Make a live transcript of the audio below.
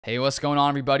Hey, what's going on,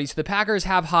 everybody? So the Packers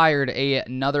have hired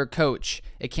another coach.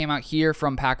 It came out here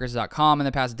from Packers.com in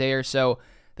the past day or so.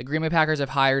 The Green Bay Packers have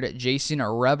hired Jason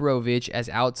Rebrovich as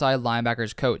outside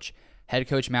linebackers coach. Head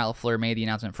coach Matt LaFleur made the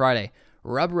announcement Friday.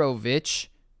 Rebrovich,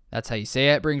 that's how you say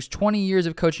it, brings 20 years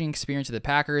of coaching experience to the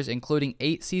Packers, including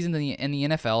 8 seasons in the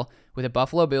NFL with the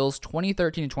Buffalo Bills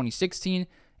 2013 to 2016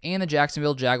 and the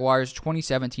Jacksonville Jaguars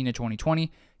 2017 to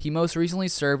 2020. He most recently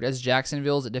served as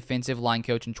Jacksonville's defensive line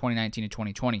coach in 2019 to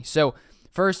 2020. So,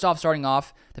 first off, starting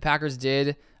off, the Packers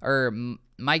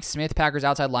Mike Smith, Packers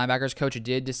outside linebackers coach,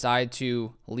 did decide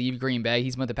to leave Green Bay.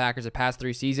 He's been with the Packers the past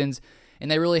 3 seasons, and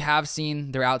they really have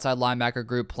seen their outside linebacker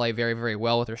group play very, very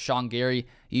well, with Rashawn Gary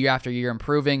year after year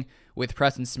improving, with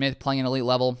Preston Smith playing at elite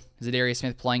level, Za'Darius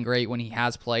Smith playing great when he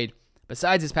has played.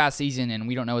 Besides this past season, and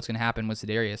we don't know what's going to happen with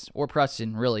Za'Darius or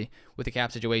Preston, really, with the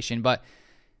cap situation, but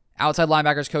outside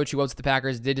linebackers coach who was with the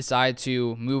Packers did decide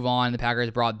to move on. The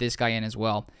Packers brought this guy in as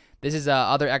well. This is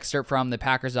another excerpt from the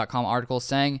Packers.com article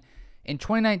saying, in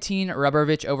 2019,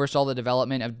 Rebrovich oversaw the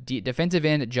development of defensive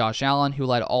end Josh Allen, who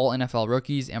led all NFL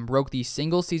rookies and broke the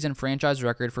single-season franchise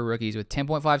record for rookies with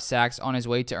 10.5 sacks on his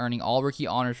way to earning all-rookie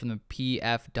honors from the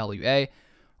PFWA.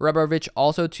 Rebrovich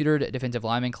also tutored defensive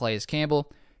lineman Calais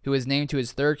Campbell, who was named to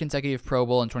his 3rd consecutive Pro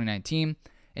Bowl in 2019,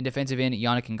 and defensive end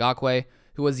Yannick Ngakoue,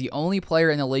 who was the only player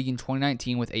in the league in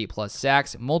 2019 with 8+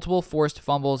 sacks, multiple forced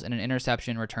fumbles, and an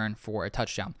interception return for a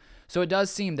touchdown. So it does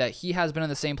seem that he has been in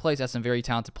the same place as some very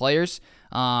talented players.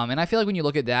 And I feel like when you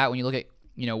look at that, when you look at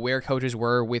where coaches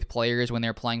were with players when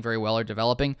they're playing very well or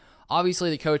developing, obviously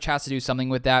the coach has to do something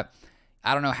with that.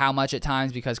 I don't know how much at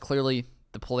times, because clearly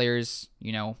the players,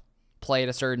 play at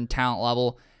a certain talent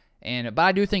level. But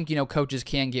I do think, coaches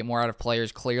can get more out of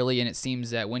players clearly, and it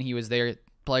seems that when he was there,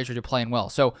 players were playing well.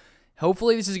 So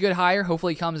hopefully this is a good hire.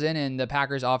 Hopefully he comes in and the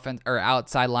Packers offense or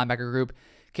outside linebacker group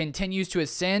continues to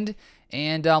ascend.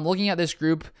 And looking at this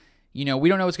group, we don't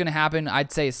know what's going to happen.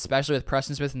 I'd say especially with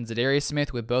Preston Smith and Za'Darius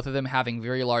Smith, with both of them having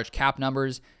very large cap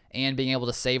numbers and being able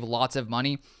to save lots of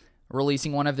money,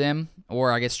 releasing one of them,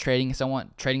 or I guess trading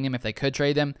them if they could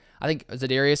trade them. I think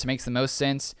Za'Darius makes the most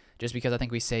sense, just because I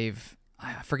think we save,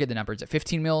 I forget the numbers,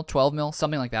 15 mil, 12 mil,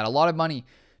 something like that. A lot of money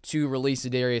to release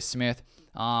Za'Darius Smith.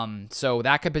 So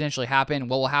that could potentially happen.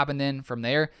 What will happen then from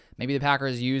there? Maybe the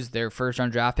Packers use their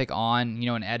first-round draft pick on,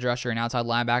 an edge rusher, an outside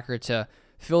linebacker to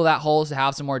fill that hole, to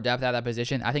have some more depth at that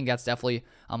position. I think that's definitely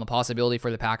a possibility for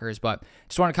the Packers. But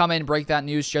just want to come in, break that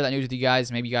news, share that news with you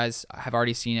guys. Maybe you guys have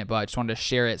already seen it, but I just wanted to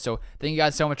share it. So thank you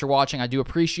guys so much for watching. I do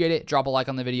appreciate it. Drop a like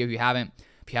on the video if you haven't.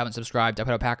 If you haven't subscribed, I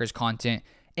put out Packers content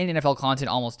and NFL content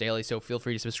almost daily, so feel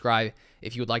free to subscribe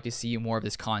if you would like to see more of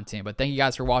this content. But thank you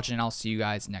guys for watching, and I'll see you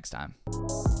guys next time.